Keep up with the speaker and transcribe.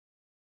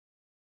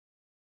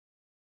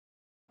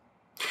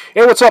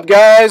Hey, what's up,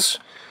 guys?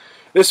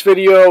 This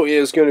video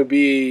is going to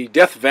be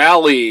Death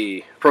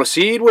Valley.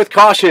 Proceed with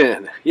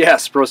caution.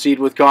 Yes, proceed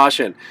with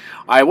caution.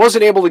 I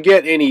wasn't able to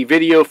get any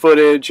video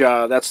footage.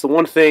 That's the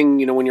one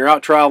thing, when you're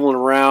out traveling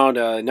around,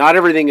 not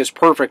everything is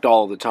perfect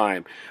all the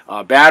time.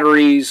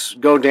 Batteries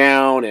go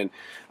down, and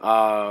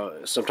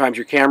sometimes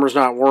your camera's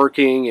not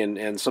working,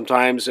 and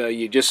sometimes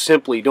you just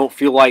simply don't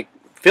feel like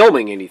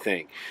filming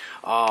anything.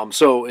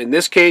 So in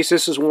this case,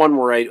 this is one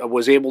where I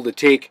was able to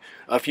take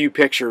a few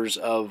pictures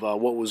of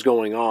what was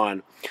going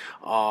on.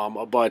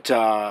 But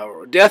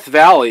Death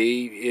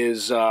Valley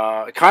is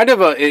kind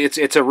of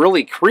it's a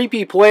really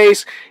creepy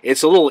place.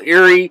 It's a little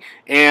eerie,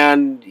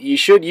 and you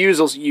should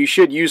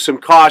use some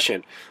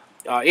caution.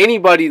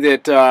 Anybody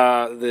that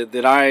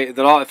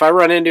if I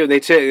run into, they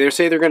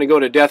say they're going to go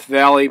to Death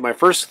Valley, my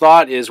first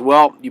thought is,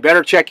 well, you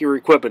better check your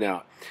equipment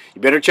out. You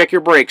better check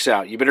your brakes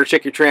out. You better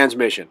check your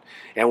transmission.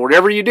 And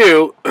whatever you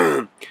do,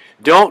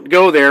 don't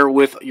go there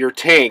with your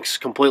tanks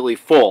completely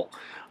full.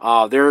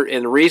 And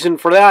the reason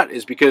for that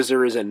is because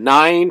there is a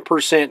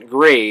 9%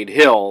 grade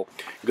hill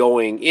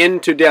going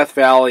into Death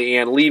Valley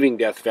and leaving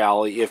Death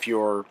Valley if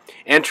you're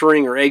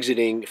entering or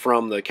exiting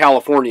from the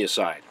California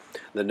side.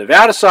 The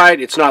Nevada side,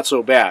 it's not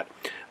so bad.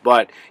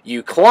 But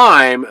you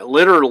climb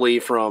literally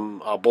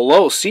from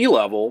below sea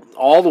level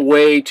all the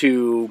way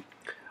to,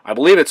 I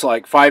believe it's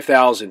like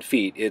 5,000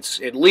 feet. It's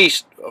at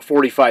least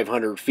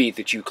 4,500 feet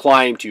that you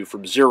climb to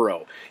from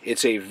zero.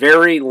 It's a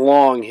very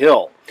long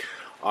hill.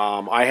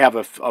 I have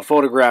a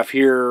photograph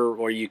here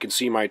where you can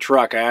see my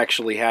truck. I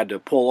actually had to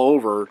pull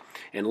over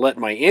and let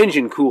my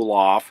engine cool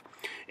off.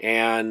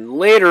 And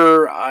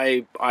later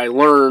I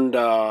learned,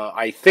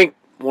 I think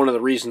one of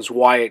the reasons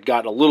why it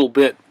got a little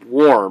bit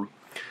warm,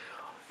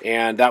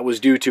 and that was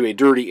due to a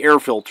dirty air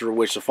filter,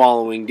 which the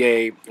following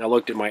day I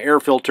looked at my air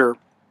filter,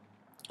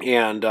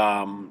 and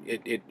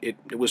it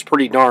was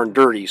pretty darn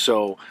dirty.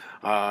 So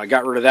I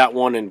got rid of that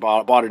one and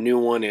bought a new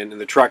one, and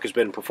the truck has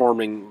been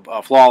performing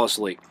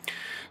flawlessly.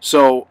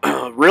 So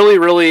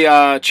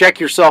really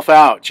check yourself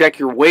out. Check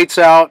your weights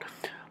out.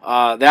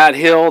 That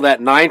hill, that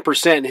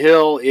 9%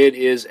 hill, it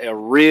is a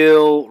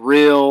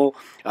real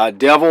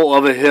devil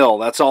of a hill.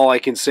 That's all I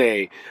can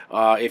say.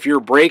 If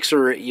your brakes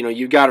are,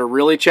 you got to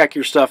really check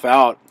your stuff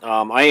out.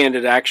 I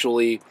ended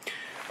actually,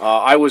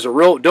 I was a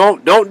real,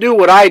 don't do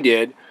what I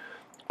did.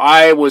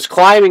 I was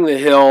climbing the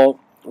hill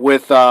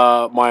with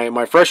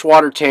my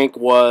freshwater tank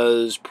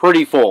was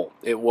pretty full.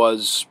 It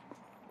was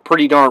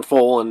pretty darn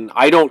full, and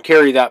I don't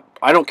carry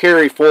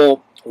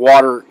full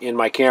water in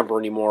my camper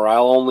anymore.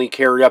 I'll only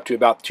carry up to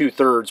about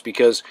 2/3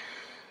 because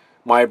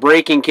my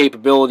braking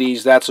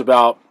capabilities, that's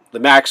about the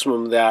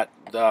maximum that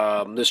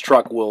this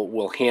truck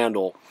will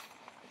handle.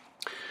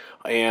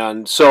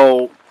 And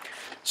so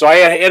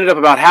I ended up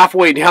about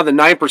halfway down the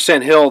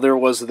 9% hill. There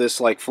was this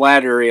like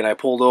flat area, and I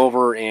pulled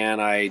over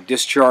and I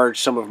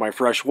discharged some of my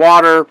fresh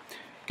water,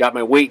 got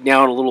my weight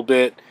down a little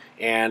bit,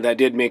 and that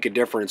did make a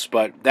difference.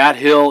 But that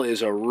hill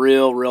is a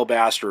real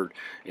bastard,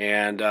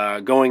 and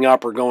going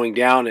up or going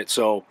down it.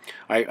 So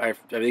I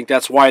think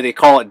that's why they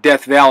call it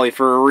Death Valley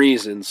for a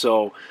reason.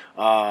 So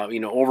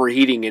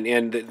overheating,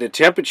 and the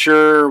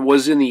temperature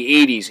was in the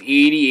 80s,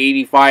 80,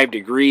 85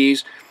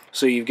 degrees.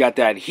 So you've got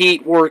that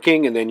heat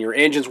working, and then your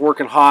engine's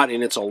working hot,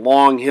 and it's a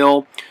long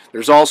hill.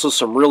 There's also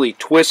some really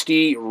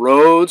twisty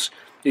roads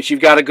that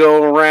you've got to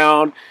go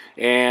around,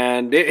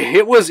 and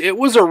it was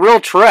a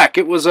real trek.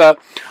 It was a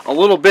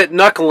little bit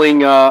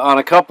knuckling on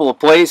a couple of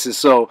places.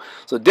 So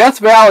Death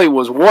Valley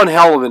was one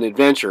hell of an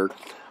adventure.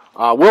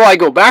 Will I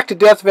go back to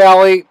Death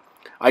Valley?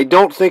 I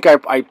don't think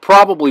I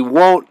probably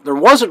won't. There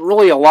wasn't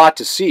really a lot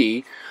to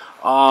see.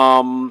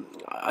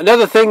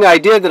 Another thing that I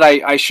did that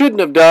I shouldn't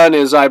have done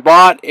is I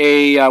bought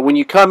a, when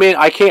you come in,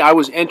 I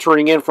was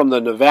entering in from the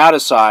Nevada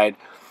side,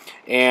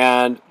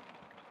 and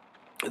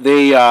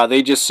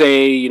they just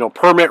say,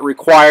 permit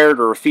required,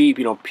 or a fee,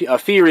 a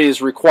fee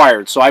is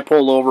required. So I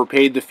pulled over,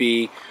 paid the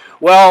fee.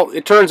 Well,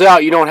 it turns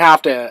out you don't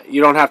have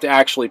to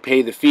actually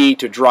pay the fee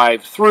to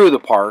drive through the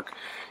park.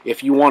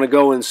 If you want to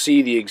go and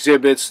see the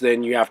exhibits,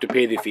 then you have to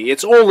pay the fee.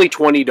 It's only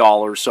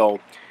 $20, so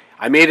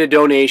I made a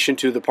donation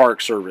to the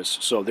Park Service.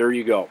 So there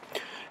you go.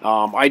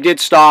 I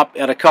did stop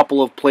at a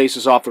couple of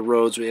places off the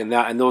roads, and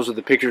those are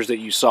the pictures that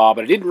you saw,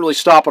 but I didn't really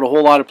stop at a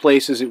whole lot of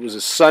places. It was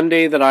a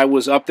Sunday that I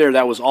was up there.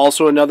 That was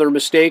also another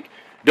mistake.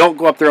 Don't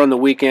go up there on the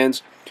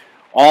weekends.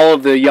 All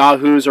of the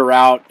yahoos are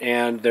out,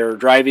 and they're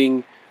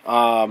driving,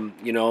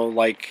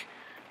 like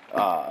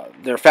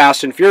they're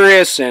fast and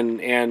furious,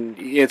 and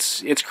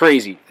it's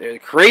crazy.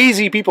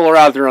 Crazy people are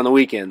out there on the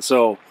weekends.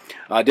 So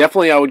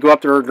definitely I would go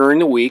up there during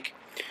the week.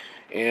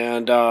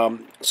 And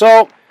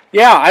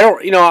yeah,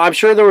 I'm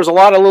sure there was a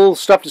lot of little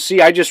stuff to see.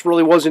 I just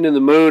really wasn't in the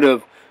mood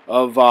of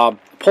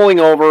pulling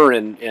over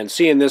and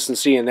seeing this and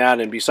seeing that.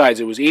 And besides,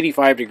 it was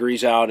 85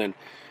 degrees out. And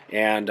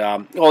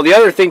the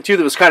other thing too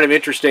that was kind of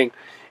interesting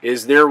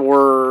is there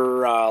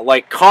were I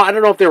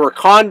don't know if they were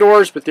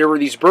condors, but there were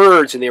these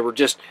birds, and they were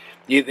just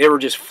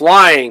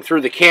flying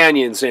through the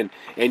canyons, and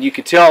you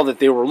could tell that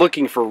they were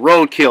looking for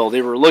roadkill.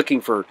 They were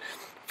looking for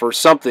for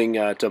something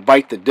to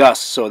bite the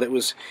dust. So it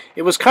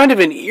was kind of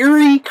an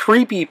eerie,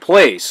 creepy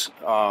place.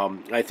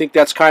 I think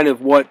that's kind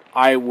of what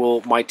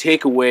my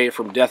takeaway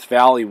from Death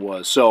Valley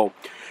was. So,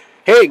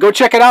 hey, go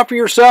check it out for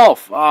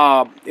yourself.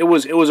 It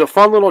was a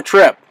fun little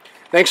trip.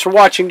 Thanks for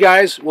watching,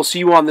 guys. We'll see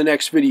you on the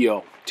next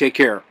video. Take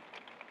care.